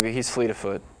He's fleet of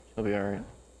foot. He'll be all right.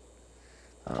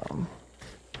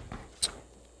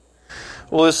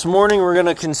 Well, this morning we're going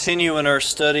to continue in our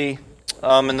study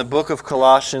in the book of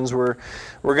Colossians. We're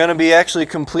going to be actually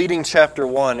completing chapter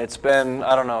 1. It's been,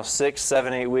 6,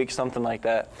 7, 8 weeks, something like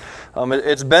that.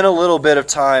 It's been a little bit of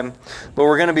time, but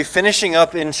we're going to be finishing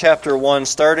up in chapter 1,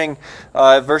 starting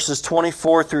at verses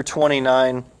 24 through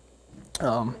 29.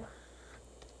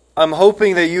 I'm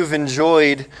hoping that you've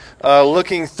enjoyed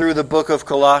looking through the book of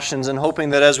Colossians, and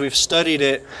hoping that as we've studied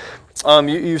it,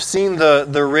 you've seen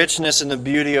the richness and the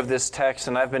beauty of this text,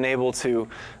 and I've been able to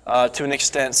an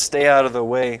extent, stay out of the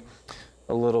way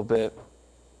a little bit.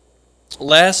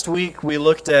 Last week we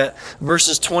looked at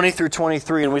verses 20 through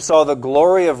 23, and we saw the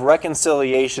glory of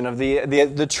reconciliation, of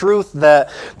the truth that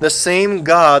the same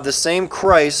God, the same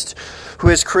Christ, who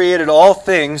has created all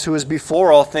things, who is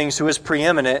before all things, who is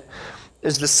preeminent,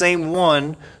 is the same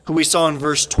one who we saw in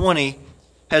verse 20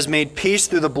 has made peace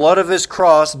through the blood of his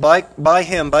cross by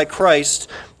Christ,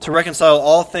 to reconcile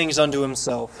all things unto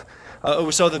himself.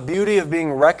 We saw the beauty of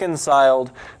being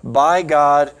reconciled by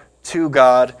God to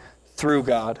God through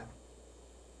God.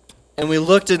 And we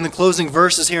looked in the closing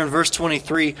verses here in verse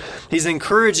 23. He's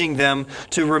encouraging them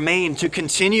to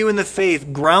continue in the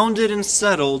faith, grounded and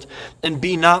settled, and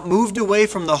be not moved away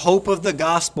from the hope of the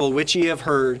gospel which ye have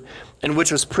heard, and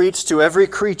which was preached to every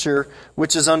creature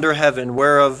which is under heaven,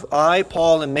 whereof I,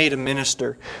 Paul, am made a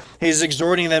minister. He's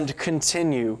exhorting them to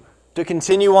continue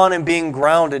on in being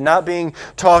grounded, not being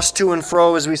tossed to and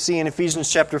fro as we see in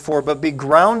Ephesians chapter 4, but be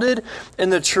grounded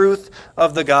in the truth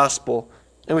of the gospel.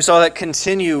 And we saw that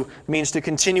continue means to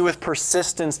continue with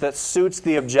persistence that suits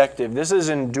the objective. This is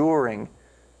enduring.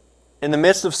 In the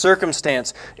midst of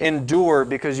circumstance, endure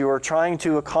because you are trying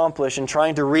to accomplish and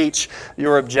trying to reach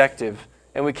your objective.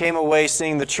 And we came away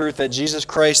seeing the truth that Jesus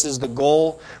Christ is the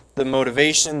goal, the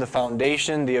motivation, the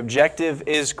foundation. The objective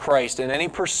is Christ. In any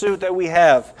pursuit that we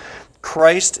have,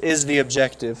 Christ is the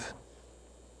objective.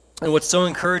 And what's so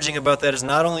encouraging about that is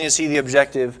not only is He the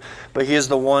objective, but He is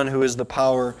the one who is the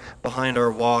power behind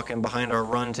our walk and behind our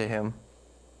run to Him.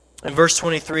 In verse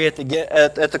 23, at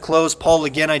the close, Paul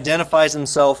again identifies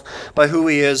himself by who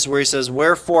he is, where he says,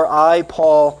 "Wherefore I,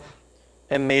 Paul,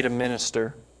 am made a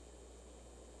minister."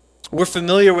 We're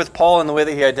familiar with Paul in the way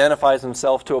that he identifies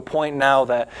himself to a point now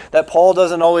that Paul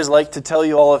doesn't always like to tell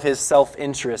you all of his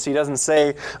self-interest. He doesn't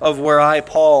say, "Of where I,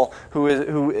 Paul, who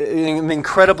am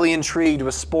incredibly intrigued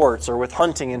with sports or with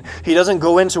hunting," and he doesn't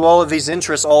go into all of these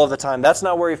interests all of the time. That's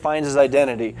not where he finds his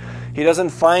identity. He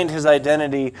doesn't find his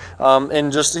identity in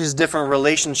just his different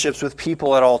relationships with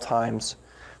people at all times.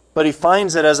 But he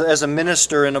finds it as a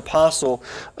minister, an apostle.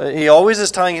 He always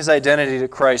is tying his identity to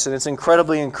Christ, and it's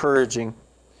incredibly encouraging.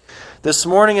 This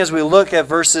morning, as we look at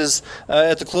verses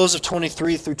at the close of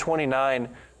 23 through 29,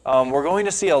 we're going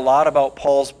to see a lot about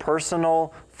Paul's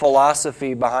personal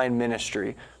philosophy behind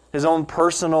ministry, his own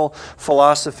personal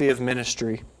philosophy of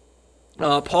ministry.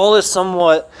 Paul is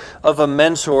somewhat of a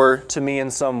mentor to me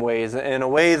in some ways, in a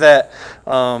way that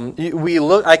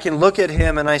I can look at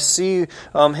him and I see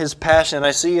his passion,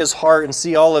 I see his heart, and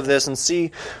see all of this, and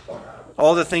see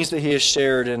all the things that he has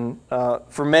shared. And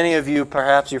for many of you,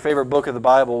 perhaps your favorite book of the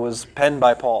Bible was penned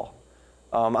by Paul.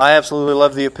 I absolutely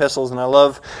love the epistles, and I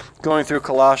love going through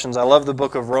Colossians. I love the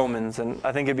book of Romans, and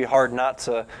I think it'd be hard not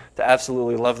to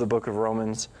absolutely love the book of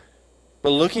Romans.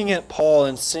 But looking at Paul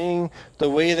and seeing the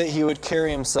way that he would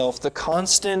carry himself, the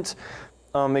constant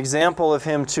example of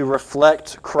him to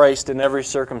reflect Christ in every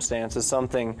circumstance, is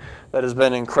something that has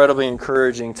been incredibly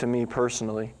encouraging to me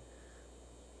personally.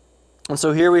 And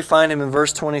so here we find him in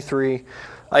verse 23,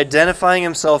 identifying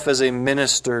himself as a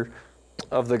minister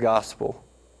of the gospel.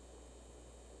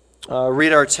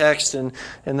 Read our text and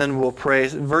then we'll pray.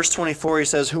 In verse 24 he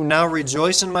says, "Who now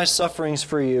rejoice in my sufferings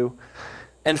for you,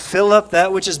 and fill up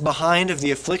that which is behind of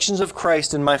the afflictions of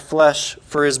Christ in my flesh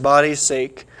for his body's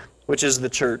sake, which is the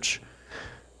church,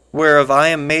 whereof I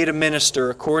am made a minister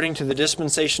according to the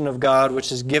dispensation of God,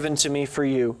 which is given to me for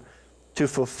you, to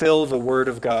fulfill the word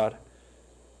of God.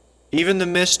 Even the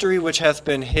mystery which hath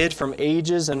been hid from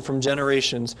ages and from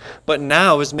generations, but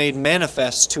now is made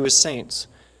manifest to his saints,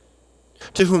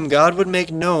 to whom God would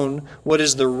make known what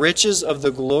is the riches of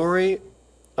the glory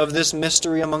of this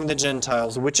mystery among the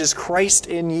Gentiles, which is Christ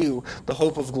in you, the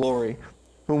hope of glory,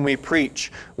 whom we preach,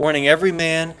 warning every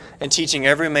man and teaching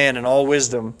every man in all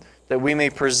wisdom, that we may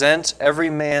present every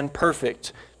man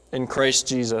perfect in Christ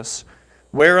Jesus,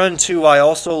 whereunto I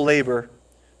also labor,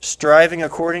 striving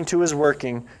according to his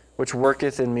working, which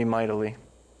worketh in me mightily."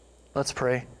 Let's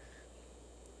pray.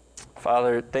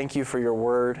 Father, thank you for your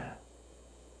word.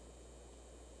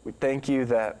 We thank you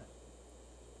that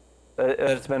that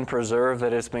it's been preserved,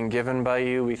 that it's been given by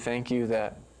you. We thank you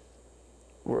that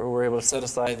we're able to set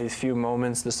aside these few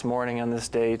moments this morning on this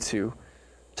day to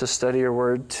study your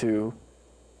word, to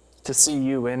see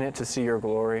you in it, to see your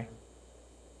glory.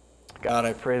 God,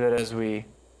 I pray that as we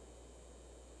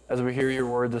hear your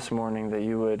word this morning, that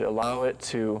you would allow it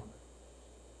to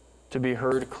be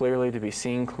heard clearly, to be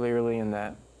seen clearly, and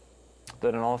that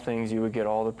in all things you would get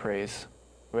all the praise.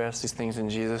 We ask these things in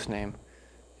Jesus' name.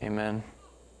 Amen.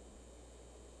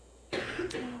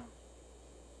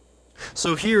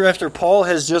 So here, after Paul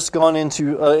has just gone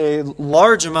into a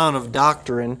large amount of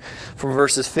doctrine from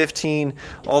verses 15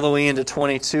 all the way into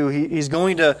 22, he's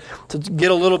going to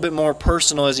get a little bit more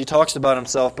personal as he talks about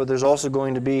himself, but there's also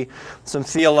going to be some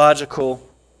theological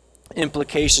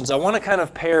implications. I want to kind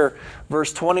of pair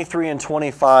verse 23 and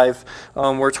 25,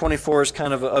 where 24 is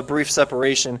kind of a brief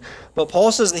separation. But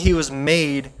Paul says that he was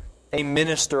made a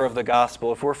minister of the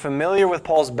gospel. If we're familiar with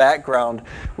Paul's background,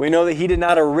 we know that he did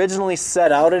not originally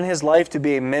set out in his life to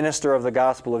be a minister of the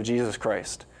gospel of Jesus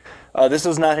Christ. This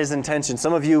was not his intention.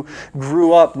 Some of you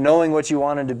grew up knowing what you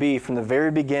wanted to be from the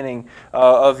very beginning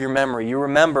of your memory. You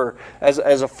remember as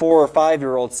a 4 or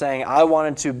 5-year-old saying, I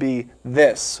wanted to be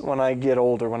this when I get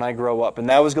older, when I grow up. And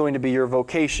that was going to be your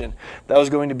vocation. That was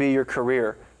going to be your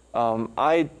career.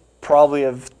 I probably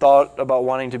have thought about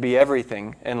wanting to be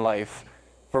everything in life.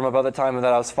 From about the time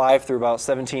that I was 5 through about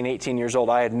 17, 18 years old,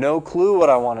 I had no clue what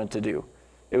I wanted to do.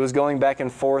 It was going back and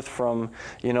forth from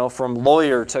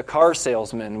lawyer to car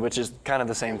salesman, which is kind of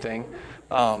the same thing,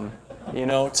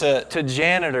 to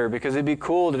janitor, because it'd be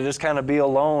cool to just kind of be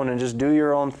alone and just do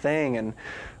your own thing. And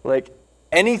like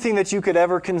anything that you could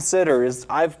ever consider,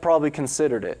 I've probably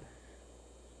considered it.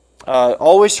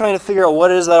 Always trying to figure out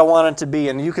what it is that I wanted to be.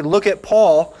 And you could look at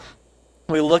Paul.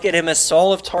 We look at him as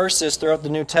Saul of Tarsus throughout the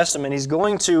New Testament. He's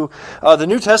going to, the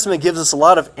New Testament gives us a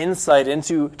lot of insight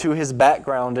into his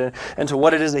background and to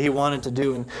what it is that he wanted to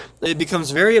do. And it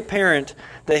becomes very apparent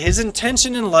that his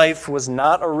intention in life was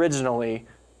not originally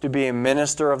to be a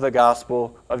minister of the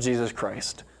gospel of Jesus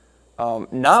Christ.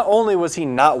 Not only was he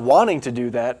not wanting to do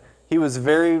that, he was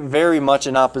very, very much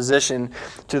in opposition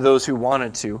to those who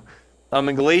wanted to.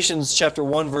 In Galatians chapter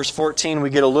 1, verse 14, we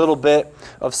get a little bit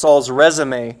of Saul's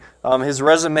resume. His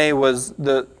resume he was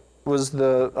a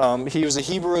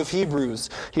Hebrew of Hebrews.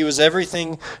 He was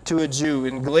everything to a Jew.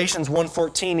 In Galatians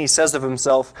 1:14, he says of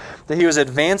himself that he was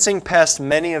advancing past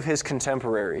many of his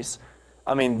contemporaries.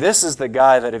 I mean, this is the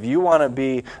guy that if you want to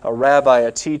be a rabbi,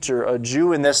 a teacher, a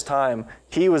Jew in this time,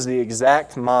 he was the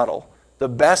exact model. The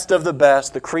best of the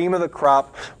best, the cream of the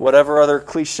crop, whatever other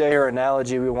cliche or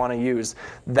analogy we want to use.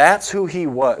 That's who he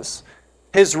was.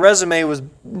 His resume was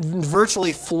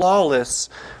virtually flawless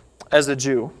as a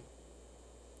Jew.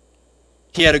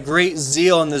 He had a great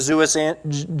zeal in the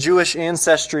Jewish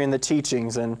ancestry and the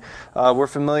teachings, and we're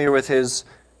familiar with his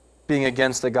being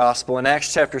against the gospel. In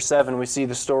Acts chapter 7, we see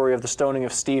the story of the stoning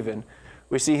of Stephen.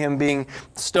 We see him being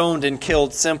stoned and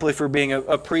killed simply for being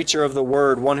a preacher of the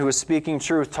word, one who is speaking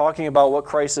truth, talking about what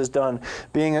Christ has done,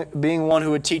 being one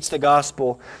who would teach the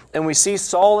gospel. And we see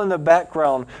Saul in the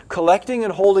background collecting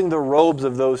and holding the robes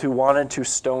of those who wanted to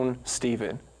stone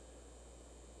Stephen.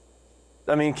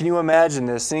 I mean, can you imagine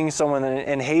this? Seeing someone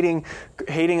and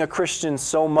hating a Christian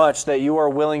so much that you are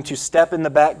willing to step in the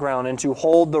background and to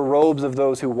hold the robes of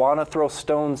those who want to throw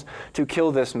stones to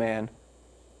kill this man.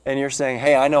 And you're saying,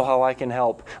 hey, I know how I can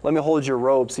help. Let me hold your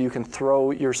robe so you can throw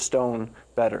your stone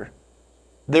better.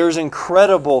 There's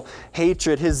incredible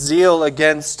hatred, his zeal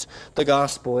against the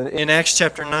gospel. In Acts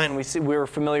chapter 9, we were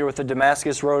familiar with the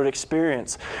Damascus Road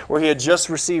experience, where he had just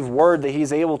received word that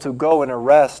he's able to go and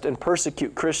arrest and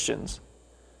persecute Christians.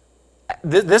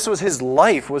 This was his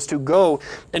life, was to go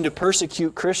and to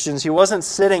persecute Christians. He wasn't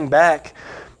sitting back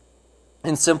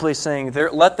and simply saying,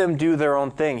 let them do their own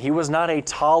thing. He was not a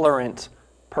tolerant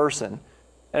person.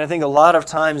 And I think a lot of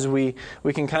times we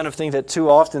can kind of think that too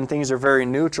often things are very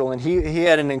neutral, and he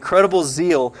had an incredible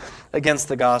zeal against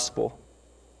the gospel.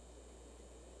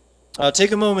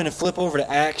 Take a moment and flip over to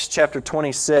Acts chapter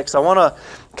 26. I want to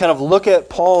kind of look at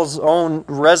Paul's own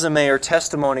resume or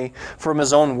testimony from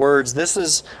his own words. This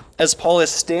is as Paul is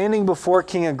standing before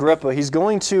King Agrippa. He's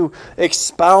going to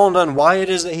expound on why it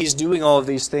is that he's doing all of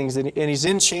these things, and he's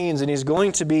in chains, and he's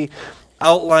going to be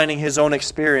outlining his own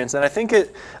experience. And I think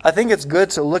it's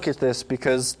good to look at this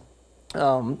because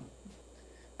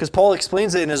Paul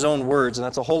explains it in his own words, and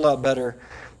that's a whole lot better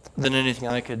than anything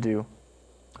I could do.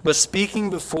 But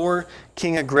speaking before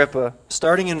King Agrippa,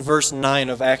 starting in verse 9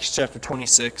 of Acts chapter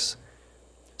 26,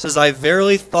 says, I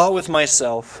verily thought with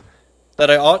myself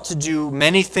that I ought to do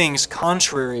many things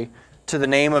contrary to the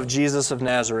name of Jesus of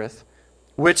Nazareth,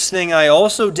 which thing I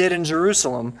also did in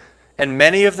Jerusalem, And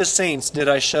many of the saints did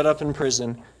I shut up in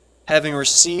prison, having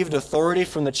received authority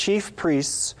from the chief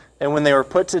priests, and when they were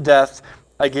put to death,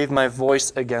 I gave my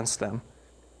voice against them.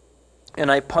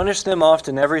 And I punished them oft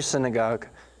in every synagogue,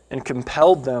 and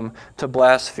compelled them to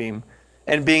blaspheme.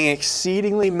 And being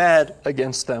exceedingly mad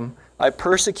against them, I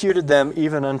persecuted them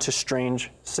even unto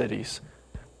strange cities.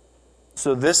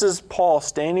 So this is Paul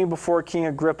standing before King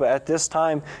Agrippa at this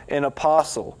time, an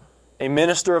apostle, a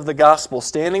minister of the gospel,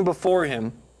 standing before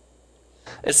him,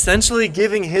 essentially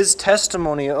giving his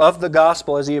testimony of the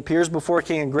gospel as he appears before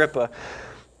King Agrippa,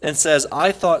 and says,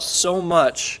 I thought so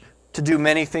much to do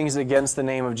many things against the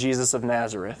name of Jesus of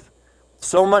Nazareth.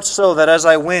 So much so that as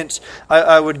I went,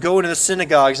 I would go into the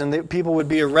synagogues and the people would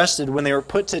be arrested. When they were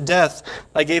put to death,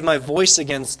 I gave my voice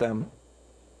against them,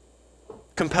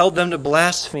 compelled them to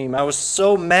blaspheme. I was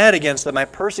so mad against them, I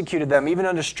persecuted them, even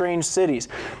unto strange cities.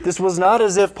 This was not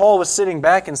as if Paul was sitting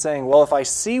back and saying, well, if I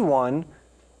see one,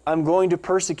 I'm going to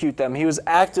persecute them. He was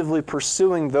actively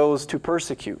pursuing those to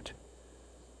persecute.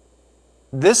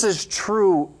 This is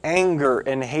true anger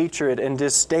and hatred and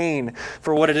disdain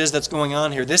for what it is that's going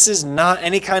on here. This is not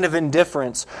any kind of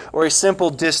indifference or a simple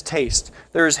distaste.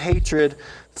 There is hatred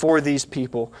for these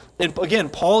people. And again,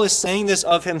 Paul is saying this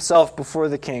of himself before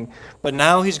the king, but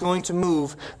now he's going to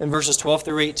move in verses 12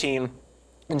 through 18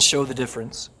 and show the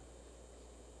difference.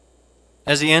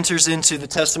 As he enters into the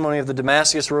testimony of the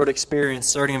Damascus Road experience,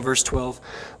 starting in verse 12,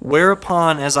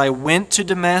 whereupon as I went to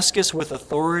Damascus with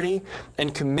authority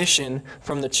and commission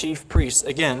from the chief priests.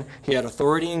 Again, he had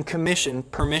authority and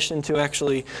permission to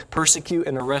actually persecute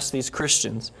and arrest these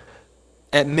Christians.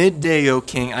 At midday, O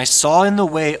king, I saw in the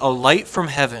way a light from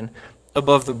heaven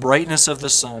above the brightness of the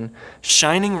sun,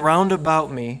 shining round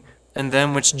about me and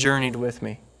them which journeyed with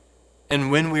me. And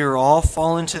when we were all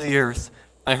fallen to the earth,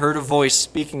 I heard a voice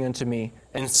speaking unto me,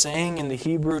 and saying in the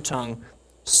Hebrew tongue,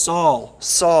 Saul,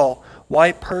 Saul,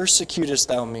 why persecutest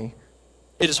thou me?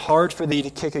 It is hard for thee to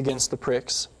kick against the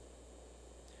pricks.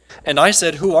 And I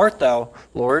said, Who art thou,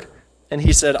 Lord? And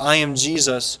he said, I am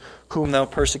Jesus, whom thou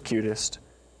persecutest.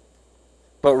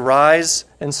 But rise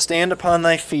and stand upon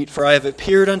thy feet, for I have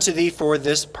appeared unto thee for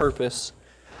this purpose,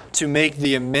 to make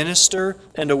thee a minister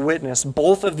and a witness,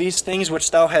 both of these things which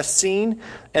thou hast seen,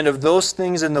 and of those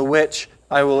things in the which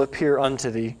I will appear unto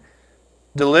thee,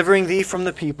 delivering thee from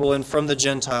the people and from the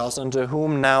Gentiles, unto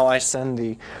whom now I send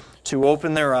thee, to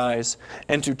open their eyes,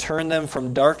 and to turn them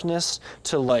from darkness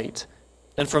to light,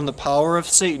 and from the power of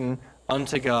Satan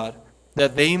unto God,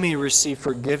 that they may receive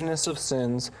forgiveness of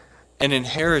sins, and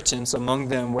inheritance among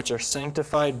them which are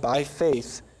sanctified by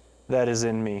faith that is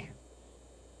in me.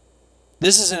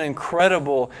 This is an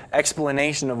incredible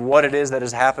explanation of what it is that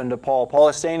has happened to Paul. Paul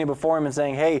is standing before him and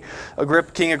saying, hey,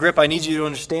 King Agrippa, I need you to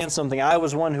understand something. I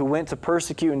was one who went to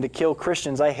persecute and to kill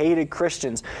Christians. I hated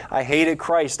Christians. I hated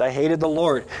Christ. I hated the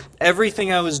Lord.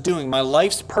 Everything I was doing, my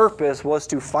life's purpose was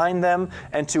to find them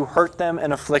and to hurt them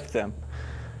and afflict them.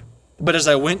 But as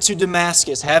I went to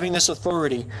Damascus, having this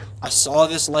authority, I saw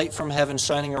this light from heaven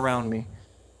shining around me.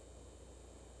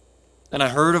 And I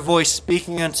heard a voice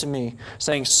speaking unto me,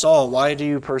 saying, Saul, why do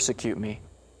you persecute me?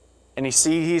 And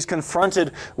he's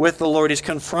confronted with the Lord. He's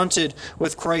confronted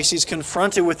with Christ. He's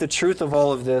confronted with the truth of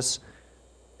all of this.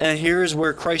 And here is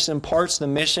where Christ imparts the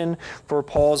mission for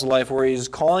Paul's life, where he's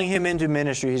calling him into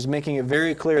ministry. He's making it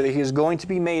very clear that he is going to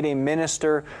be made a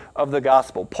minister of the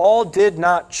gospel. Paul did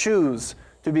not choose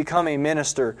to become a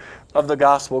minister of the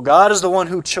gospel. God is the one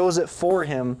who chose it for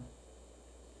him.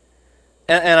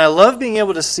 And I love being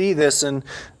able to see this, and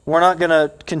we're not going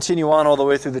to continue on all the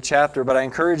way through the chapter, but I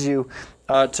encourage you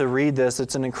to read this.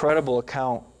 It's an incredible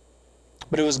account.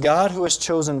 But it was God who has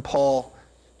chosen Paul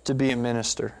to be a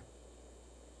minister.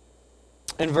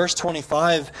 In verse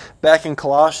 25, back in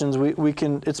Colossians,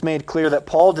 it's made clear that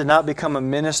Paul did not become a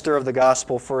minister of the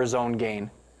gospel for his own gain.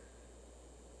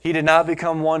 He did not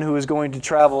become one who was going to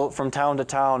travel from town to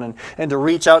town and to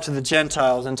reach out to the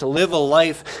Gentiles and to live a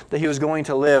life that he was going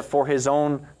to live for his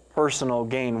own personal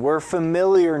gain. We're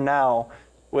familiar now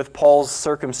with Paul's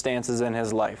circumstances in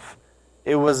his life.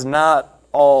 It was not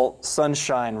all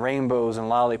sunshine, rainbows, and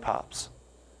lollipops.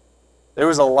 There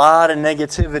was a lot of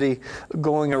negativity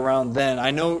going around then. I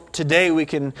know today we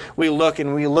look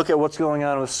at what's going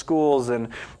on with schools and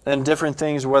different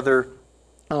things, whether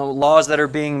laws that are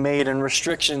being made and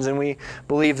restrictions, and we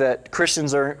believe that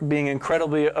Christians are being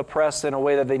incredibly oppressed in a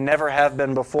way that they never have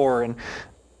been before. And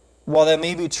while that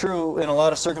may be true in a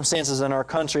lot of circumstances in our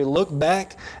country, look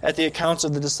back at the accounts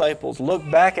of the disciples. Look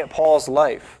back at Paul's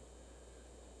life.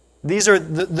 These are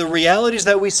the realities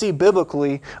that we see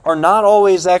biblically are not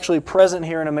always actually present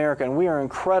here in America, and we are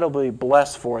incredibly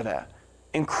blessed for that.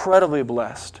 Incredibly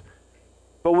blessed.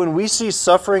 But when we see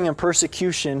suffering and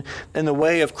persecution in the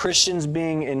way of Christians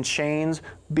being in chains,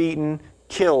 beaten,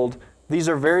 killed, these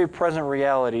are very present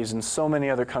realities in so many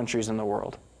other countries in the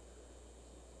world.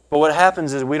 But what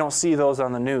happens is we don't see those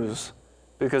on the news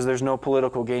because there's no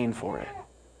political gain for it.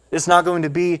 It's not going to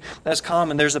be as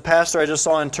common. There's a pastor I just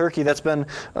saw in Turkey that's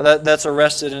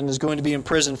arrested and is going to be in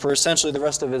prison for essentially the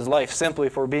rest of his life simply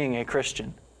for being a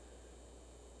Christian.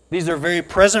 These are very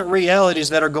present realities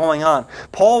that are going on.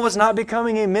 Paul was not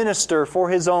becoming a minister for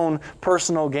his own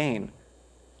personal gain.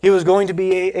 He was going to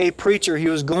be a preacher. He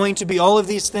was going to be all of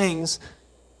these things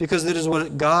because it is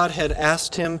what God had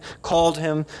asked him, called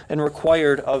him, and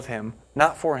required of him,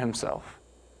 not for himself.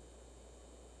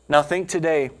 Now think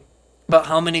today about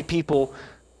how many people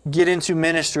get into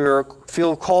ministry or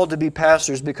feel called to be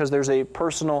pastors because there's a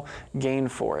personal gain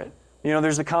for it. You know,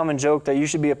 there's a common joke that you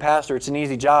should be a pastor. It's an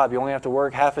easy job. You only have to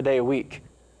work half a day a week,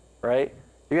 right?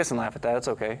 You guys can laugh at that. It's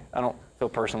okay. I don't feel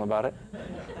personal about it.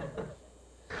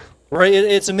 Right?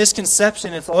 It's a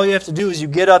misconception. It's all you have to do is you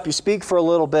get up, you speak for a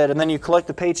little bit, and then you collect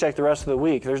the paycheck the rest of the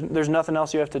week. There's nothing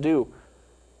else you have to do.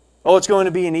 Oh, it's going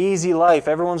to be an easy life.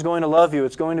 Everyone's going to love you.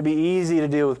 It's going to be easy to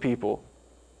deal with people.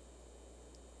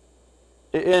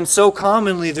 And so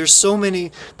commonly, there's so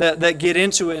many that get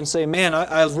into it and say, man,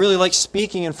 I really like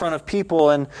speaking in front of people,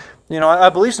 and you know, I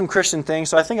believe some Christian things,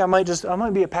 so I think I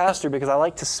might be a pastor because I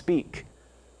like to speak.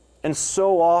 And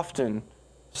so often,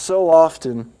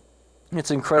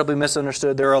 it's incredibly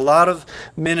misunderstood. There are a lot of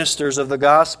ministers of the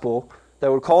gospel that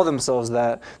would call themselves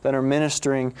that are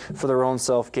ministering for their own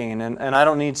self-gain. And I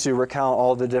don't need to recount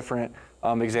all the different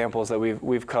examples that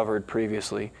we've covered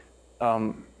previously.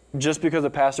 Just because a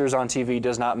pastor is on TV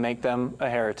does not make them a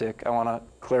heretic. I want to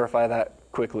clarify that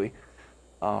quickly.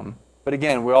 But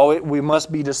again, we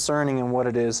must be discerning in what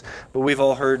it is. But we've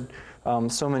all heard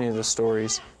so many of the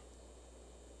stories.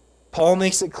 Paul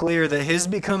makes it clear that his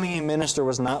becoming a minister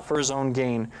was not for his own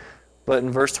gain, but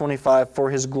in verse 25, for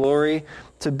his glory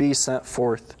to be sent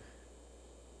forth,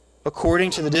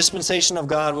 according to the dispensation of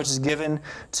God which is given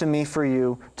to me for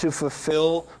you, to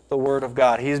fulfill the word of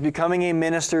God. He is becoming a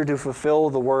minister to fulfill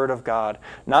the word of God,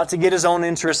 not to get his own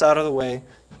interests out of the way,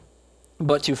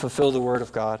 but to fulfill the word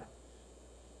of God.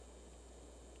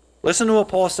 Listen to what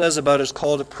Paul says about his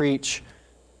call to preach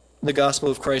the gospel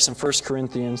of Christ in 1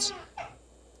 Corinthians.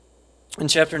 In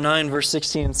chapter 9, verse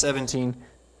 16 and 17,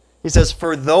 he says,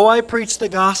 for though I preach the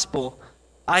gospel,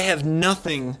 I have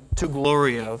nothing to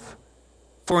glory of.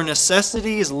 For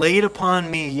necessity is laid upon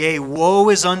me, yea, woe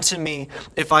is unto me,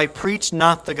 if I preach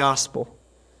not the gospel.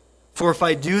 For if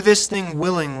I do this thing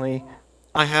willingly,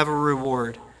 I have a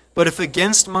reward. But if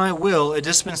against my will a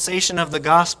dispensation of the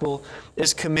gospel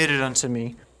is committed unto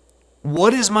me,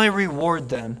 what is my reward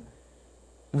then?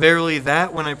 Verily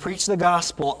that, when I preach the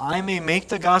gospel, I may make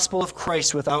the gospel of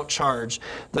Christ without charge,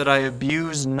 that I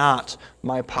abuse not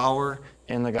my power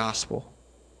in the gospel.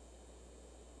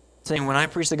 Saying, when I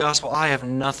preach the gospel, I have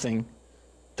nothing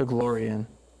to glory in.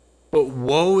 But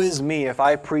woe is me if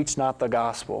I preach not the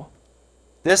gospel.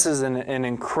 This is an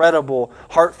incredible,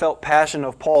 heartfelt passion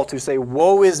of Paul to say,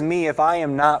 woe is me if I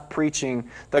am not preaching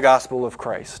the gospel of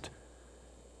Christ.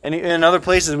 And in other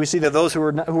places, we see that those who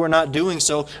are not doing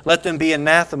so, let them be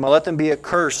anathema, let them be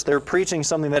accursed. They're preaching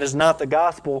something that is not the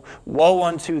gospel. Woe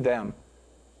unto them.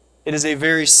 It is a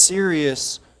very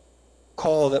serious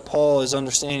call that Paul is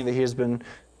understanding that he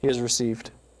has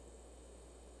received.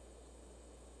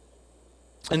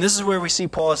 And this is where we see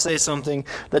Paul say something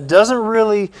that doesn't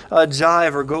really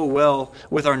jive or go well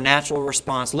with our natural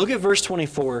response. Look at verse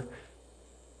 24.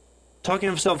 Talking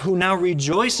of himself, who now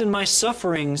rejoice in my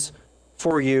sufferings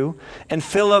for you, and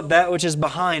fill up that which is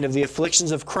behind of the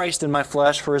afflictions of Christ in my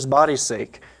flesh for his body's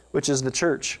sake, which is the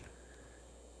church.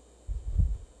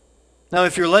 Now,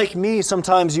 if you're like me,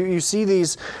 sometimes you see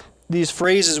these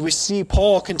phrases. We see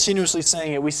Paul continuously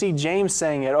saying it. We see James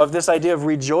saying it, of this idea of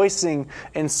rejoicing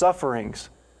in sufferings.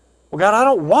 Well, God, I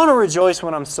don't want to rejoice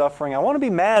when I'm suffering. I want to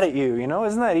be mad at you.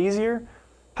 Isn't that easier?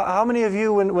 How many of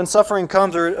you, when suffering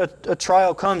comes or a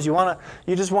trial comes, you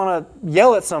just want to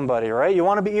yell at somebody, right? You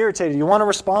want to be irritated. You want to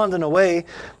respond in a way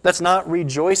that's not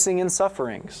rejoicing in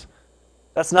sufferings.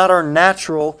 That's not our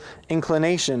natural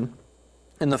inclination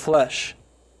in the flesh.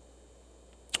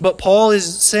 But Paul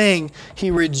is saying he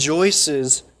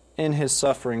rejoices in his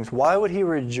sufferings. Why would he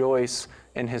rejoice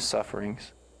in his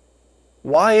sufferings?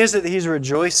 Why is it that he's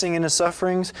rejoicing in his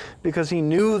sufferings? Because he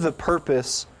knew the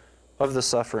purpose of the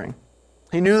suffering.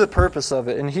 He knew the purpose of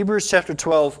it. In Hebrews chapter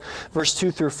 12, verse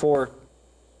 2 through 4, it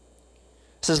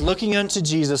says, looking unto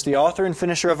Jesus, the author and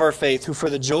finisher of our faith, who for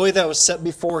the joy that was set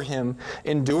before him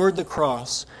endured the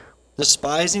cross,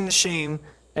 despising the shame,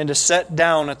 and is set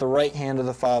down at the right hand of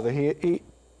the Father.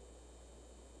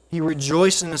 He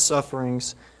rejoiced in his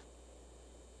sufferings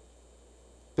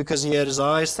because he had his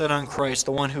eyes set on Christ,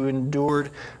 the one who endured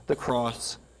the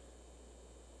cross.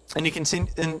 And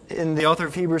the author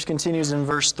of Hebrews continues in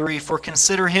verse 3, "For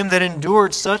consider him that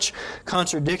endured such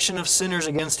contradiction of sinners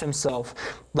against himself,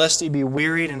 lest ye be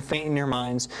wearied and faint in your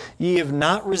minds. Ye have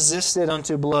not resisted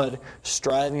unto blood,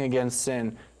 striving against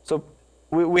sin." So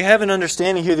we have an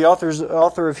understanding here. The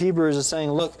author of Hebrews is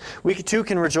saying, look, we too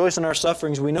can rejoice in our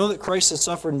sufferings. We know that Christ has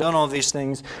suffered and done all these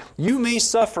things. You may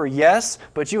suffer, yes,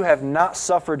 but you have not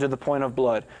suffered to the point of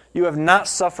blood. You have not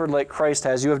suffered like Christ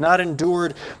has. You have not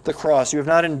endured the cross. You have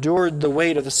not endured the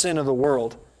weight of the sin of the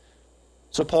world.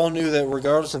 So Paul knew that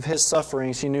regardless of his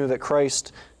sufferings, he knew that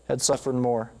Christ had suffered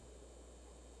more.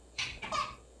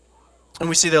 And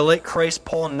we see that like Christ,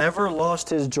 Paul never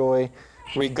lost his joy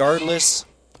regardless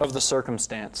of the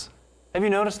circumstance. Have you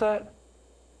noticed that?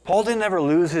 Paul didn't ever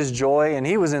lose his joy, and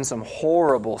he was in some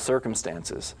horrible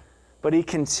circumstances. But he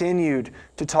continued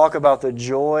to talk about the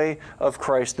joy of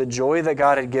Christ, the joy that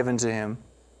God had given to him.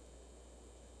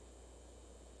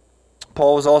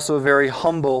 Paul was also a very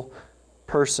humble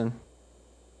person.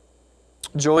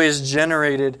 Joy is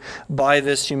generated by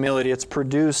this humility. It's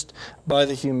produced by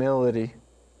the humility.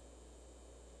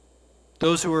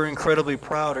 Those who are incredibly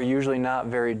proud are usually not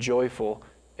very joyful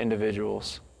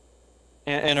individuals.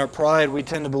 In our pride, we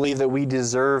tend to believe that we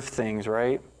deserve things,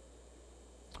 right?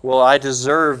 Well, I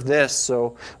deserve this,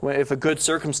 so if a good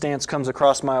circumstance comes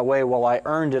across my way, well, I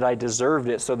earned it, I deserved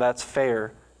it, so that's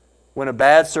fair. When a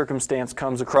bad circumstance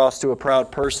comes across to a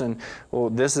proud person,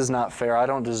 well, this is not fair. I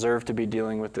don't deserve to be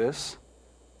dealing with this.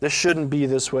 This shouldn't be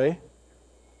this way.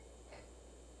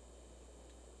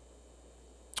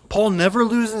 Paul never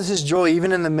loses his joy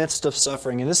even in the midst of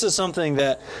suffering. And this is something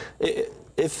that,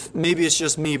 if maybe it's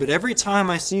just me, but every time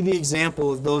I see the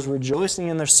example of those rejoicing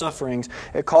in their sufferings,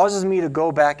 it causes me to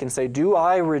go back and say, do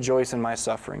I rejoice in my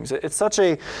sufferings? It's such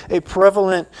a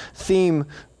prevalent theme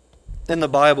in the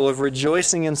Bible of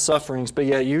rejoicing in sufferings, but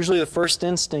yet usually the first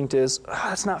instinct is,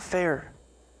 that's not fair.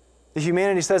 The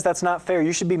humanity says that's not fair.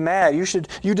 You should be mad.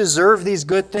 You deserve these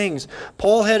good things.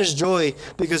 Paul had his joy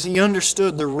because he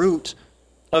understood the root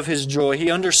of his joy.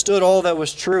 He understood all that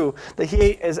was true, that he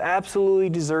is absolutely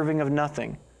deserving of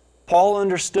nothing. Paul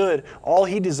understood all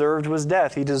he deserved was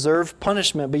death. He deserved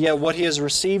punishment, but yet what he has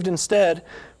received instead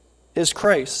is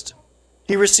Christ.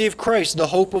 He received Christ, the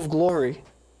hope of glory.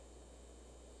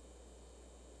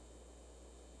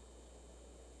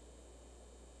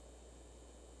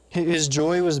 His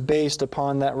joy was based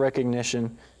upon that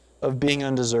recognition of being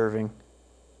undeserving.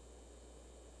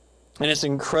 And it's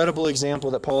an incredible example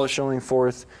that Paul is showing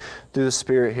forth through the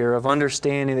Spirit here of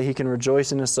understanding that he can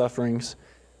rejoice in his sufferings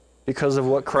because of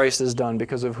what Christ has done,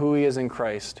 because of who he is in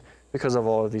Christ, because of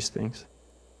all of these things.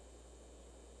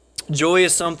 Joy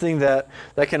is something that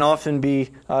can often be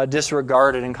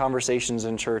disregarded in conversations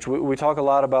in church. We talk a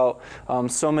lot about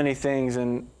so many things,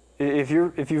 and if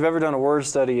you've ever done a word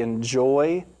study in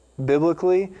joy,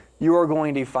 biblically, you are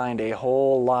going to find a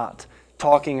whole lot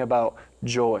talking about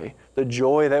joy. The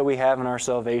joy that we have in our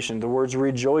salvation. The words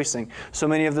rejoicing. So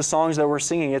many of the songs that we're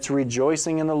singing, it's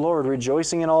rejoicing in the Lord,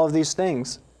 rejoicing in all of these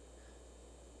things.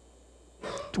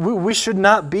 We should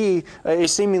not be a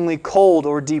seemingly cold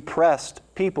or depressed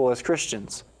people as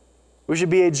Christians. We should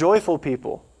be a joyful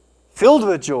people, filled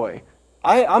with joy.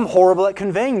 I'm horrible at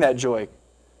conveying that joy.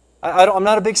 I'm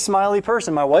not a big smiley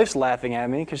person. My wife's laughing at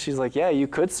me because she's like, yeah, you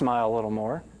could smile a little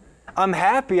more. I'm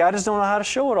happy, I just don't know how to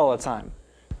show it all the time.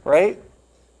 Right?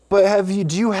 But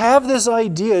do you have this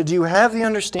idea? Do you have the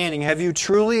understanding? Have you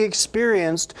truly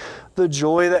experienced the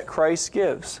joy that Christ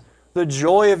gives? The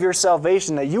joy of your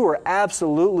salvation, that you are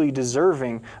absolutely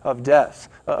deserving of death,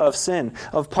 of sin,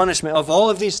 of punishment, of all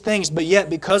of these things. But yet,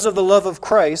 because of the love of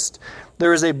Christ,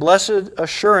 there is a blessed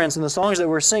assurance in the songs that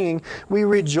we're singing. We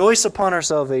rejoice upon our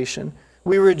salvation.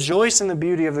 We rejoice in the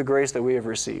beauty of the grace that we have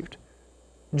received.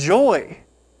 Joy.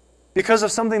 Because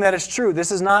of something that is true.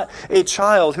 This is not a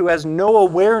child who has no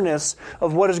awareness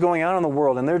of what is going on in the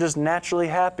world, and they're just naturally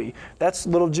happy. That's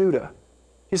little Judah.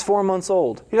 He's 4 months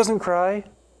old. He doesn't cry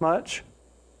much.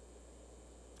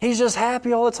 He's just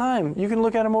happy all the time. You can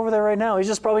look at him over there right now. He's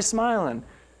just probably smiling.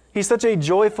 He's such a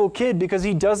joyful kid because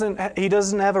he doesn't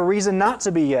have a reason not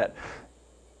to be yet.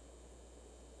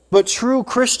 But true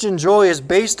Christian joy is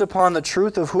based upon the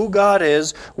truth of who God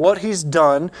is, what He's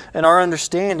done, and our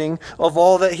understanding of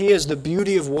all that He is, the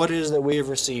beauty of what it is that we have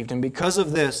received. And because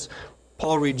of this,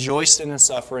 Paul rejoiced in his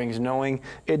sufferings, knowing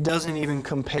it doesn't even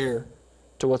compare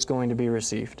to what's going to be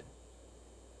received.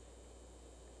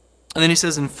 And then he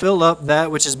says, and fill up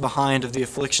that which is behind of the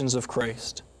afflictions of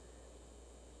Christ.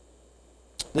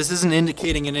 This isn't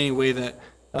indicating in any way that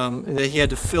that he had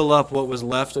to fill up what was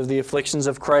left of the afflictions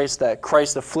of Christ, that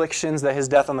Christ's afflictions, that his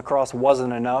death on the cross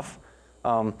wasn't enough.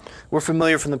 We're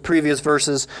familiar from the previous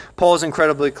verses. Paul is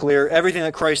incredibly clear. Everything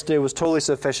that Christ did was totally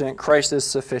sufficient. Christ is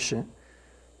sufficient.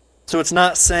 So it's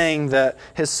not saying that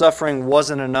his suffering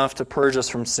wasn't enough to purge us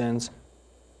from sins.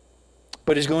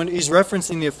 But he's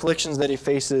referencing the afflictions that he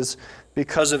faces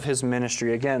because of his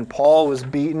ministry. Again, Paul was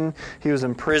beaten. He was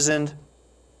imprisoned.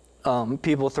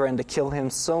 People threatened to kill him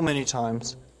so many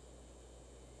times.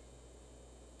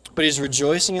 But he's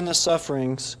rejoicing in the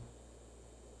sufferings.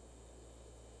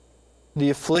 The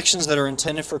afflictions that are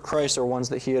intended for Christ are ones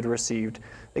that he had received.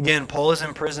 Again, Paul is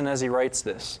in prison as he writes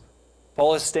this.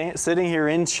 Paul is sitting here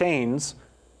in chains,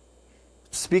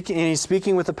 and he's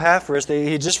speaking with Epaphras.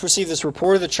 He just received this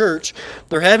report of the church.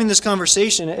 They're having this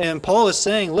conversation, and Paul is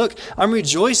saying, look, I'm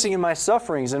rejoicing in my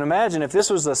sufferings. And imagine if this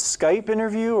was a Skype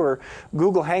interview or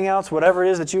Google Hangouts, whatever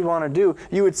it is that you'd want to do,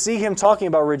 you would see him talking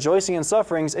about rejoicing in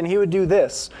sufferings, and he would do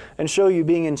this and show you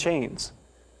being in chains.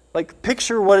 Like,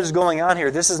 picture what is going on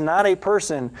here. This is not a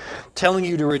person telling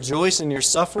you to rejoice in your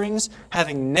sufferings,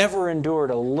 having never endured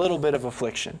a little bit of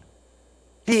affliction.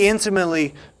 He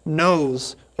intimately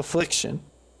knows affliction.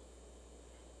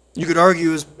 You could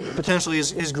argue is potentially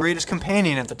his greatest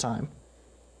companion at the time.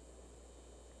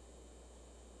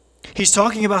 He's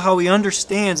talking about how he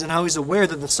understands and how he's aware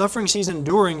that the sufferings he's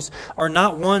enduring are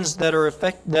not ones that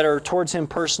are towards him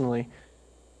personally.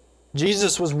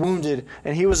 Jesus was wounded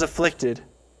and he was afflicted.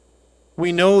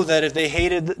 We know that if they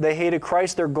hated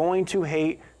Christ, they're going to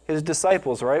hate his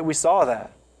disciples, right? We saw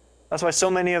that. That's why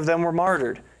so many of them were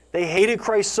martyred. They hated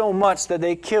Christ so much that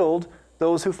they killed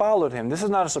those who followed him. This is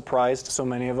not a surprise to so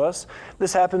many of us.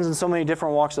 This happens in so many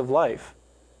different walks of life.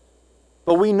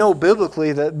 But we know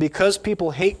biblically that because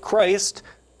people hate Christ,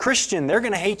 Christian, they're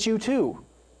going to hate you too.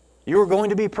 You are going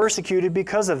to be persecuted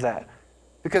because of that.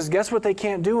 Because guess what they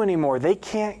can't do anymore? They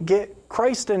can't get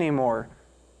Christ anymore.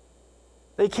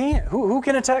 They can't. Who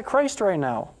can attack Christ right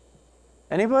now?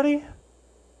 Anybody?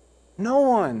 No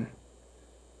one.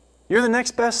 You're the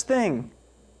next best thing.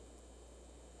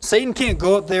 Satan can't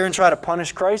go up there and try to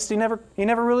punish Christ. He never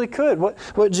really could.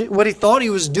 What he thought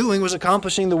he was doing was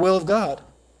accomplishing the will of God.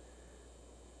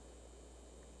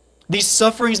 These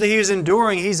sufferings that he is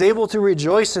enduring, he's able to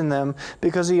rejoice in them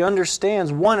because he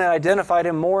understands, one, it identified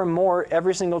him more and more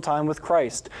every single time with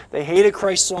Christ. They hated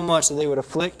Christ so much that they would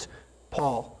afflict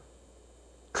Paul.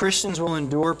 Christians will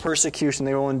endure persecution.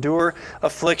 They will endure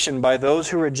affliction by those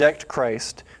who reject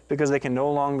Christ because they can no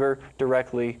longer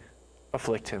directly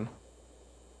afflict him.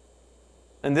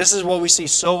 And this is what we see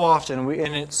so often,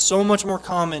 and it's so much more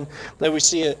common that we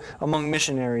see it among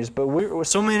missionaries. But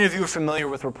so many of you are familiar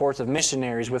with reports of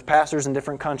missionaries, with pastors in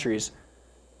different countries.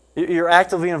 You're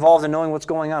actively involved in knowing what's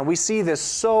going on. We see this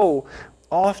so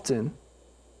often.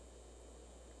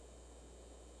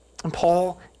 And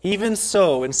Paul, even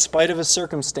so, in spite of his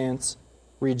circumstance,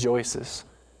 rejoices.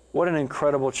 What an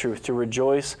incredible truth, to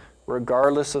rejoice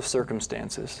regardless of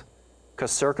circumstances.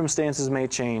 Because circumstances may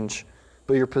change,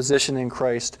 but your position in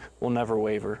Christ will never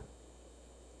waver.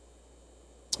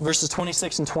 Verses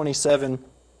 26 and 27,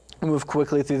 we'll move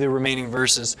quickly through the remaining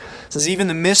verses. It says, even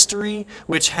the mystery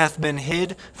which hath been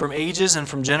hid from ages and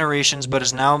from generations, but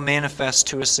is now manifest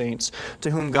to his saints,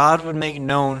 to whom God would make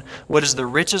known what is the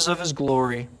riches of his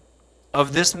glory,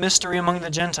 of this mystery among the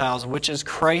Gentiles, which is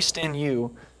Christ in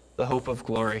you, the hope of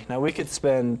glory. Now we could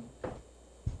spend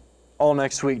all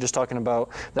next week just talking about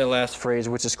that last phrase,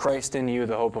 which is Christ in you,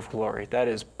 the hope of glory. That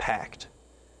is packed.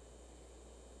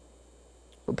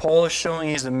 But Paul is showing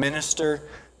he's a minister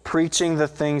preaching the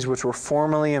things which were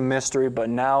formerly a mystery, but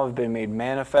now have been made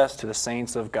manifest to the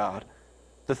saints of God.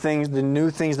 The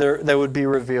new things that would be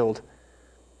revealed.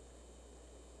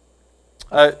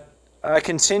 I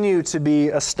continue to be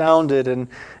astounded and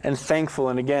thankful,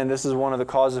 and again, this is one of the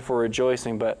causes for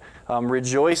rejoicing, but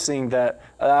rejoicing that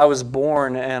I was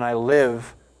born and I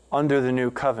live under the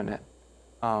new covenant.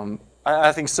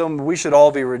 I think we should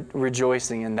all be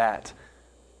rejoicing in that.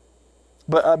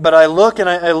 But I look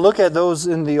at those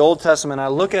in the Old Testament, I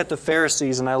look at the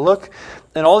Pharisees, and I look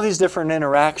at all these different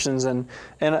interactions, and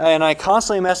I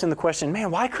constantly am asking the question, man,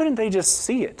 why couldn't they just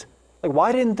see it? Like,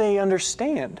 why didn't they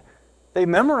understand? They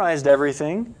memorized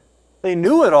everything. They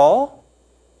knew it all.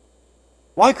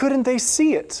 Why couldn't they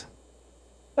see it?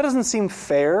 That doesn't seem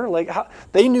fair.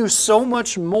 They knew so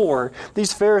much more.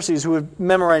 These Pharisees who had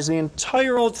memorized the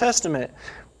entire Old Testament,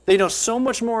 they know so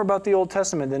much more about the Old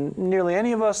Testament than nearly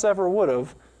any of us ever would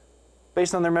have,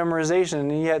 based on their memorization,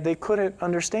 and yet they couldn't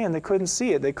understand. They couldn't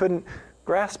see it. They couldn't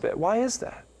grasp it. Why is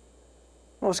that?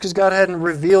 Well, it's because God hadn't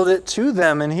revealed it to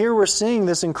them. And here we're seeing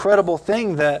this incredible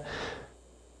thing that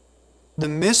The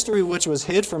mystery which was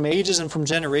hid from ages and from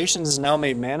generations is now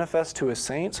made manifest to his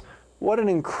saints. What an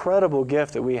incredible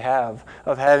gift that we have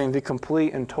of having the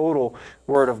complete and total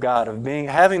Word of God, of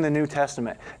having the New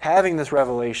Testament, having this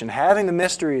revelation, having the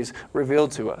mysteries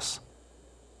revealed to us.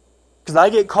 Because I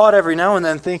get caught every now and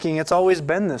then thinking it's always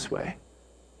been this way.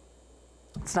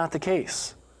 It's not the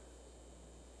case.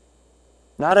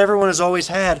 Not everyone has always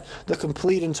had the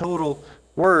complete and total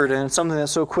Word, and it's something that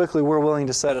so quickly we're willing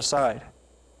to set aside.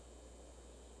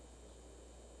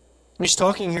 He's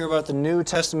talking here about the New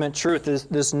Testament truth,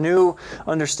 this new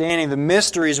understanding. The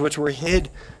mysteries which were hid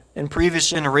in previous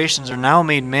generations are now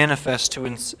made manifest to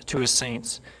his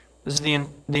saints. This is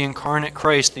the incarnate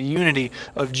Christ, the unity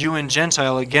of Jew and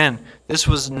Gentile. Again, this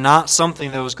was not something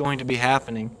that was going to be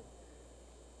happening.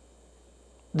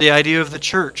 The idea of the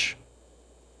church.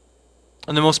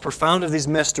 And the most profound of these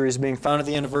mysteries being found at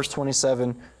the end of verse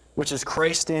 27, which is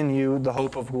Christ in you, the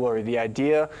hope of glory. The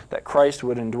idea that Christ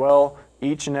would indwell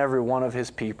each and every one of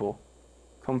his people.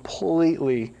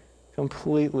 Completely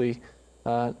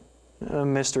a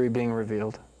mystery being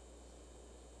revealed.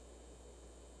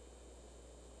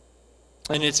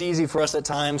 And it's easy for us at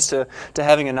times to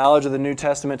having a knowledge of the New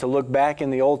Testament to look back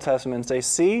in the Old Testament and say,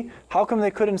 see, how come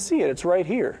they couldn't see it? It's right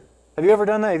here. Have you ever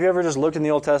done that? Have you ever just looked in the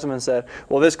Old Testament and said,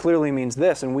 well, this clearly means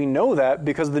this, and we know that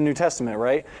because of the New Testament,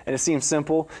 right? And it seems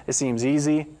simple, it seems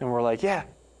easy, and we're like, yeah,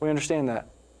 we understand that.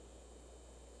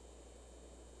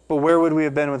 But where would we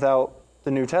have been without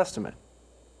the New Testament?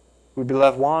 We'd be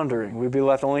left wandering. We'd be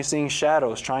left only seeing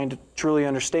shadows, trying to truly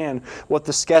understand what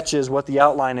the sketch is, what the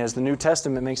outline is. The New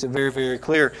Testament makes it very, very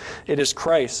clear. It is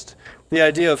Christ. The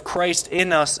idea of Christ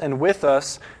in us and with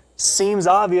us seems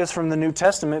obvious from the New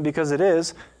Testament because it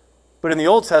is, but in the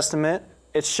Old Testament,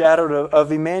 it's shadowed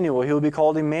of Emmanuel. He will be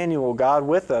called Emmanuel, God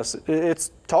with us.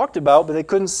 It's talked about, but they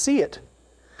couldn't see it.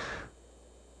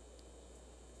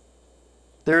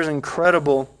 There's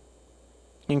incredible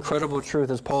truth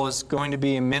as Paul is going to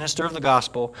be a minister of the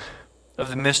gospel, of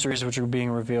the mysteries which are being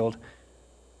revealed.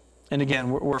 And again,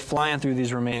 we're flying through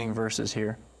these remaining verses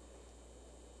here.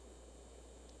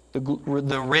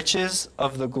 The riches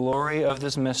of the glory of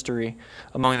this mystery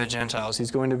among the Gentiles.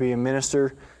 He's going to be a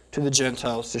minister to the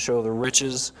Gentiles to show the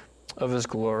riches of his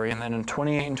glory. And then in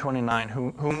 28 and 29,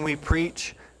 whom we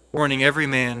preach, warning every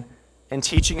man and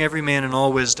teaching every man in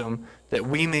all wisdom, that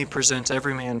we may present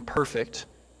every man perfect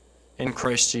in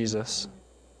Christ Jesus.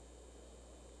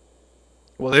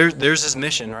 Well, there's his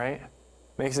mission, right?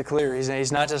 Makes it clear.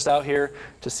 He's not just out here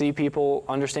to see people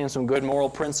understand some good moral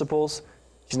principles.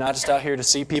 He's not just out here to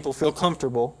see people feel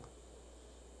comfortable.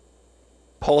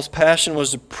 Paul's passion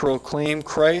was to proclaim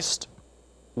Christ.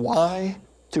 Why?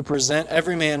 To present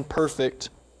every man perfect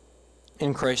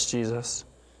in Christ Jesus.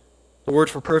 The word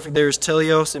for perfect there is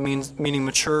teleos. It means meaning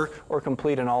mature or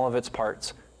complete in all of its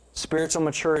parts. Spiritual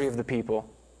maturity of the people.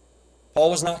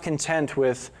 Paul was not content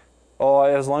with,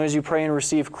 as long as you pray and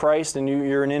receive Christ and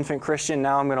you're an infant Christian,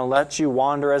 now I'm going to let you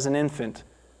wander as an infant.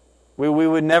 We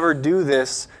would never do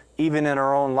this even in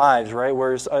our own lives, right?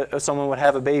 Where someone would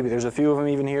have a baby. There's a few of them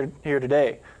even here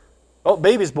today. Oh,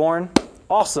 baby's born.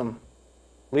 Awesome.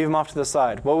 Leave them off to the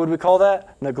side. What would we call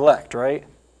that? Neglect, right?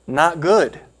 Not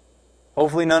good.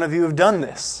 Hopefully none of you have done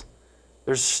this.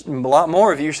 There's a lot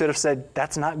more of you should have said,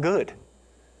 that's not good.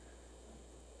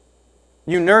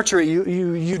 You nurture it.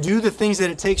 You do the things that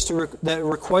it takes that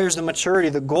requires the maturity.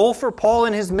 The goal for Paul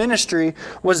in his ministry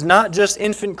was not just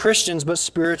infant Christians, but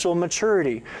spiritual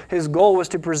maturity. His goal was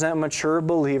to present mature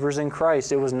believers in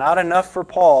Christ. It was not enough for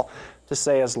Paul to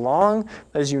say, as long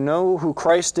as you know who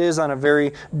Christ is on a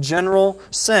very general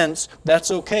sense,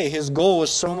 that's okay. His goal was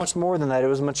so much more than that. It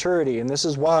was maturity. And this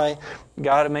is why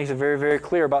God makes it very, very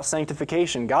clear about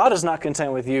sanctification. God is not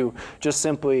content with you just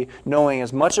simply knowing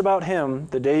as much about Him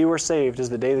the day you are saved as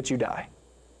the day that you die.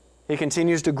 He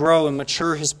continues to grow and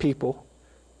mature His people.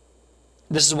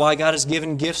 This is why God has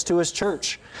given gifts to His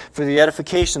church, for the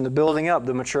edification, the building up,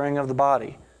 the maturing of the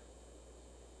body.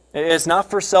 It's not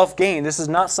for self-gain. This is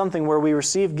not something where we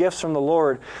receive gifts from the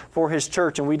Lord for His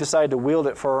church and we decide to wield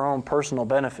it for our own personal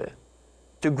benefit.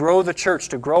 To grow the church,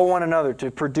 to grow one another,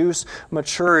 to produce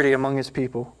maturity among His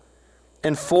people.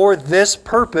 And for this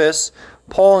purpose,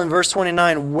 Paul in verse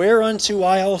 29, whereunto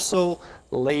I also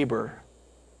labor.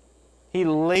 He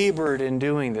labored in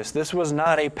doing this. This was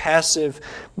not a passive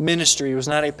ministry. He was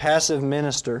not a passive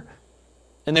minister.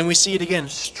 And then we see it again,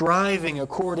 striving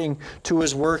according to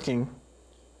His working.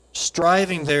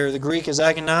 Striving there, the Greek is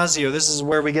agonizio. This is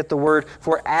where we get the word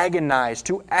for agonize,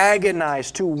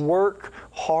 to work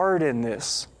hard in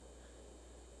this.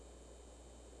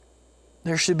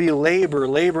 There should be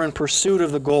labor in pursuit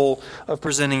of the goal of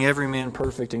presenting every man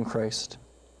perfect in Christ.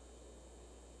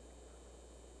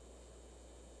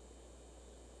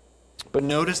 But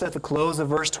notice at the close of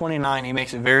verse 29, he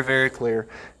makes it very, very clear.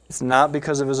 It's not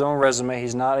because of his own resume.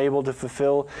 He's not able to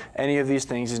fulfill any of these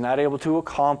things. He's not able to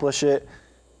accomplish it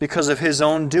because of his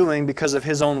own doing, because of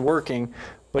his own working.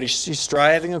 But he's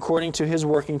striving according to his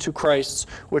working to Christ's,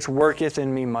 which worketh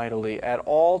in me mightily. At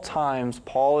all times,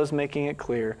 Paul is making it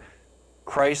clear,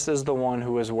 Christ is the one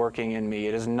who is working in me.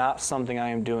 It is not something I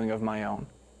am doing of my own.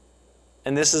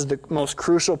 And this is the most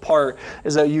crucial part,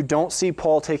 is that you don't see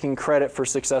Paul taking credit for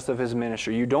success of his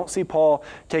ministry. You don't see Paul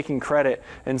taking credit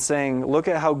and saying, look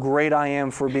at how great I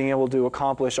am for being able to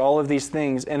accomplish all of these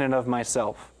things in and of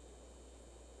myself.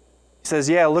 He says,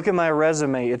 yeah, look at my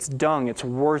resume. It's dung. It's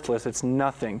worthless. It's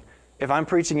nothing. If I'm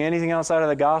preaching anything outside of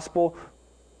the gospel,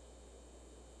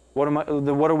 what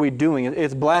are we doing?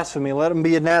 It's blasphemy. Let him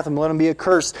be anathema. Let him be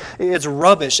accursed. It's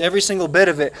rubbish. Every single bit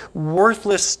of it.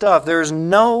 Worthless stuff. There's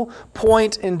no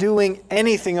point in doing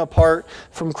anything apart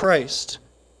from Christ.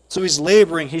 So he's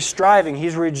laboring. He's striving.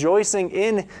 He's rejoicing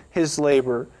in his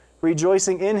labor.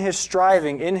 Rejoicing in his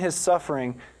striving, in his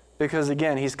suffering. Because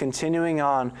again, he's continuing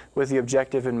on with the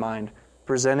objective in mind.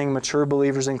 Presenting mature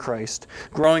believers in Christ.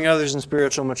 Growing others in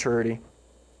spiritual maturity.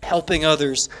 Helping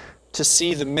others to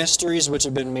see the mysteries which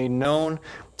have been made known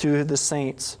to the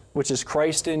saints, which is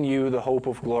Christ in you, the hope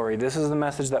of glory. This is the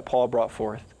message that Paul brought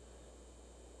forth.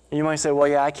 You might say, well,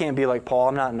 yeah, I can't be like Paul.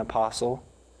 I'm not an apostle.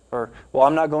 Or, well,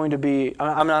 I'm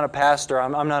not a pastor.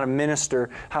 I'm not a minister.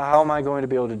 How am I going to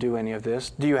be able to do any of this?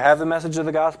 Do you have the message of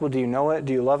the gospel? Do you know it?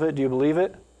 Do you love it? Do you believe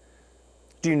it?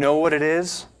 Do you know what it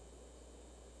is?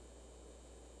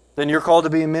 Then you're called to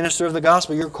be a minister of the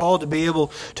gospel. You're called to be able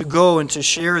to go and to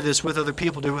share this with other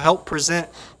people, to help present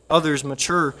others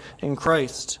mature in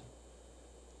Christ.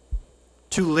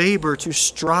 To labor, to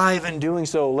strive in doing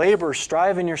so. Labor,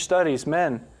 strive in your studies.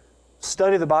 Men,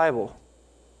 study the Bible.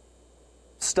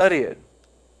 Study it.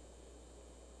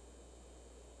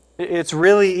 It's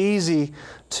really easy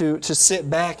to sit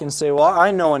back and say, well,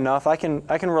 I know enough. I can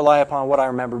rely upon what I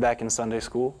remember back in Sunday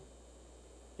school.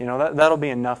 You know, that'll be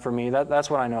enough for me. That's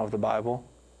what I know of the Bible.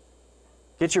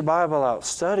 Get your Bible out.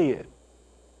 Study it.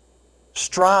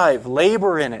 Strive.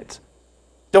 Labor in it.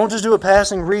 Don't just do a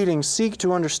passing reading. Seek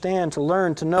to understand, to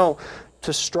learn, to know,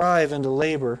 to strive, and to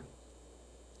labor.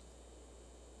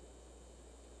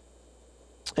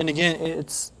 And again,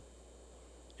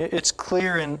 it's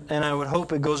clear, and I would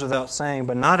hope it goes without saying,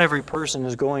 but not every person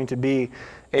is going to be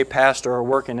a pastor or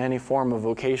work in any form of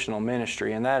vocational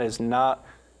ministry, and that's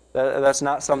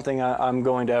not something I'm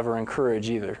going to ever encourage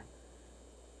either.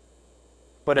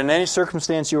 But in any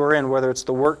circumstance you are in, whether it's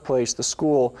the workplace, the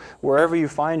school, wherever you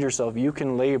find yourself, you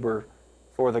can labor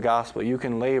for the gospel. You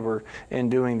can labor in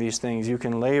doing these things. You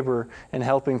can labor in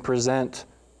helping present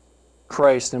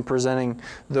Christ and presenting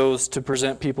those to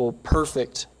present people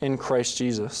perfect in Christ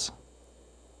Jesus.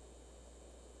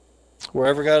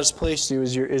 Wherever God has placed you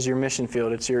is your mission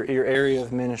field. It's your area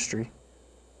of ministry.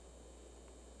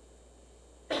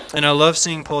 And I love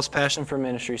seeing Paul's passion for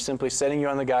ministry, simply setting you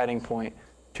on the guiding point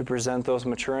to present those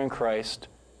mature in Christ,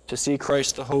 to see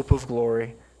Christ the hope of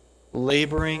glory,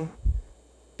 laboring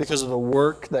because of the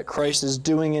work that Christ is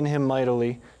doing in him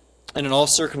mightily, and in all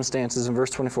circumstances, in verse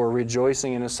 24,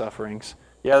 rejoicing in his sufferings.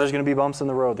 Yeah, there's going to be bumps in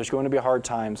the road. There's going to be hard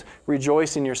times.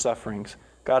 Rejoice in your sufferings.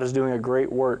 God is doing a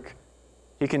great work.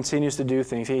 He continues to do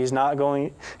things. He's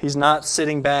not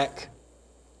sitting back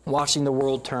watching the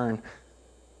world turn.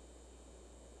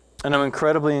 And I'm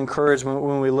incredibly encouraged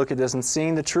when we look at this and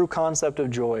seeing the true concept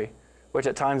of joy, which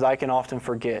at times I can often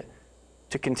forget,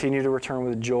 to continue to return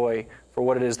with joy for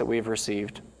what it is that we've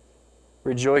received.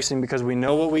 Rejoicing because we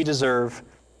know what we deserve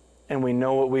and we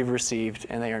know what we've received,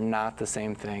 and they are not the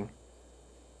same thing.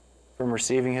 From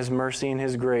receiving his mercy and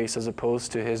his grace as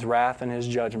opposed to his wrath and his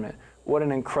judgment. What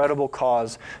an incredible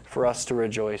cause for us to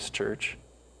rejoice, church.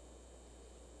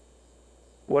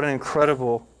 What an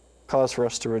incredible cause for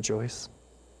us to rejoice.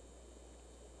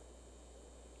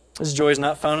 This joy is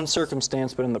not found in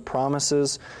circumstance, but in the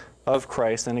promises of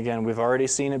Christ. And again, we've already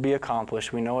seen it be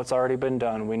accomplished. We know it's already been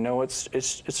done. We know it's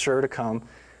sure to come.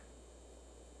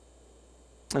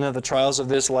 And that the trials of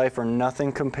this life are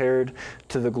nothing compared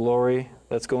to the glory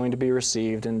that's going to be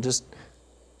received. And just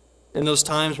in those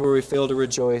times where we fail to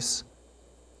rejoice,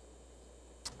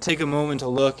 take a moment to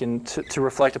look and to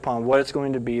reflect upon what it's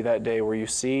going to be that day where you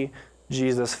see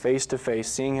Jesus face to face,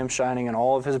 seeing him shining in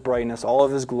all of his brightness, all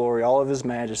of his glory, all of his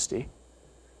majesty.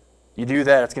 You do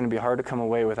that, it's going to be hard to come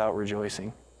away without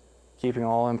rejoicing, keeping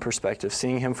all in perspective,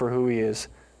 seeing him for who he is.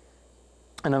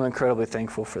 And I'm incredibly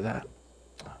thankful for that.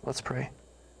 Let's pray.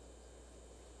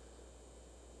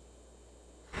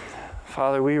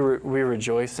 Father, we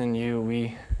rejoice in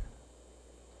you.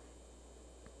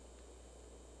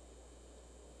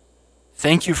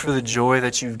 Thank you for the joy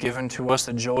that you've given to us,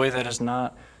 the joy that is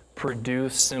not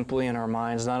produced simply in our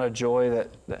minds, not a joy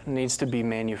that needs to be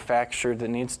manufactured, that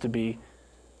needs to be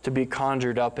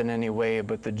conjured up in any way,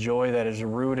 but the joy that is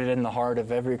rooted in the heart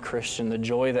of every Christian, the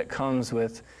joy that comes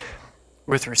with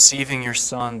receiving your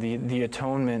Son, the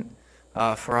atonement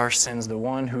for our sins, the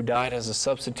one who died as a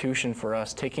substitution for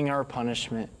us, taking our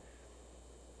punishment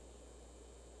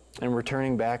and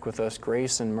returning back with us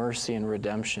grace and mercy and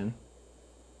redemption.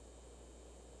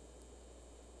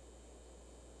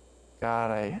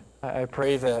 God, I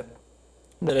pray that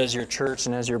as your church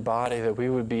and as your body, that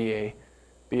we would be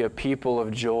a people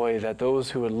of joy, that those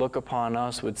who would look upon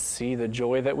us would see the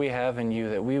joy that we have in you,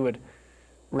 that we would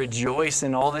rejoice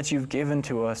in all that you've given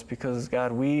to us, because,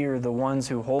 God, we are the ones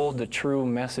who hold the true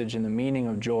message and the meaning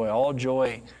of joy. All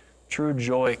joy, true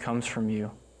joy, comes from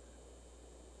you.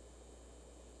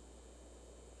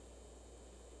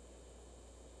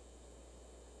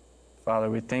 Father,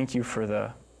 we thank you for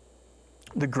the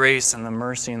grace and the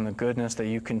mercy and the goodness that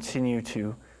you continue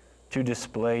to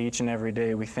display each and every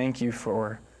day. We thank you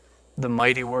for the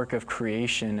mighty work of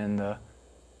creation and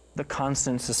the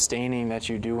constant sustaining that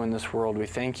you do in this world. We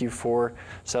thank you for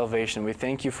salvation. We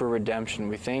thank you for redemption.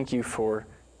 We thank you for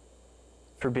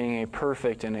being a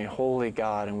perfect and a holy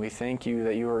God. And we thank you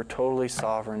that you are totally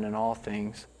sovereign in all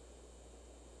things.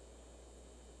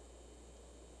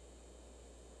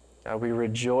 God, we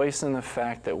rejoice in the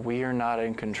fact that we are not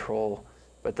in control,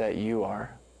 but that you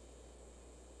are.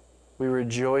 We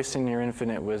rejoice in your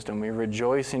infinite wisdom. We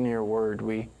rejoice in your word.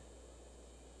 We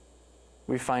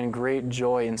find great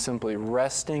joy in simply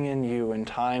resting in you in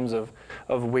times of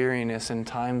weariness, in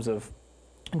times of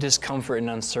discomfort and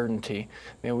uncertainty.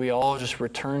 May we all just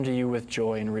return to you with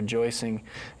joy and rejoicing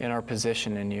in our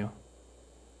position in you.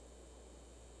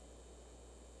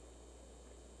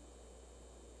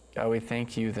 God, we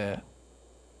thank you that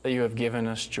you have given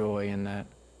us joy, and that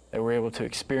we're able to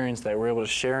experience that. We're able to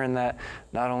share in that,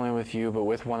 not only with you, but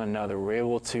with one another. We're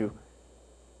able to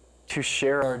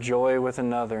share our joy with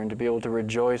another and to be able to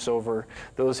rejoice over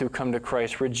those who come to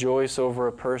Christ, rejoice over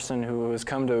a person who has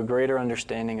come to a greater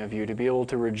understanding of you, to be able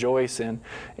to rejoice in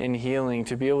healing,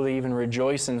 to be able to even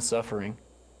rejoice in suffering.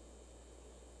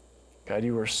 God,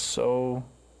 you are so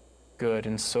good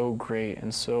and so great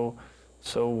and so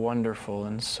wonderful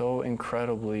and so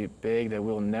incredibly big that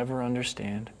we'll never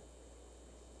understand.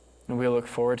 And we look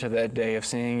forward to that day of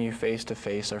seeing you face to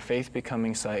face, our faith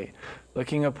becoming sight,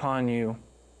 looking upon you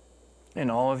in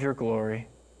all of your glory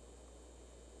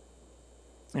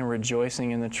and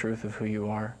rejoicing in the truth of who you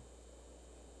are.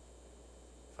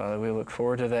 Father, we look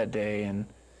forward to that day, and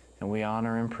we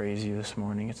honor and praise you this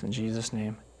morning. It's in Jesus'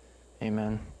 name.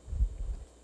 Amen.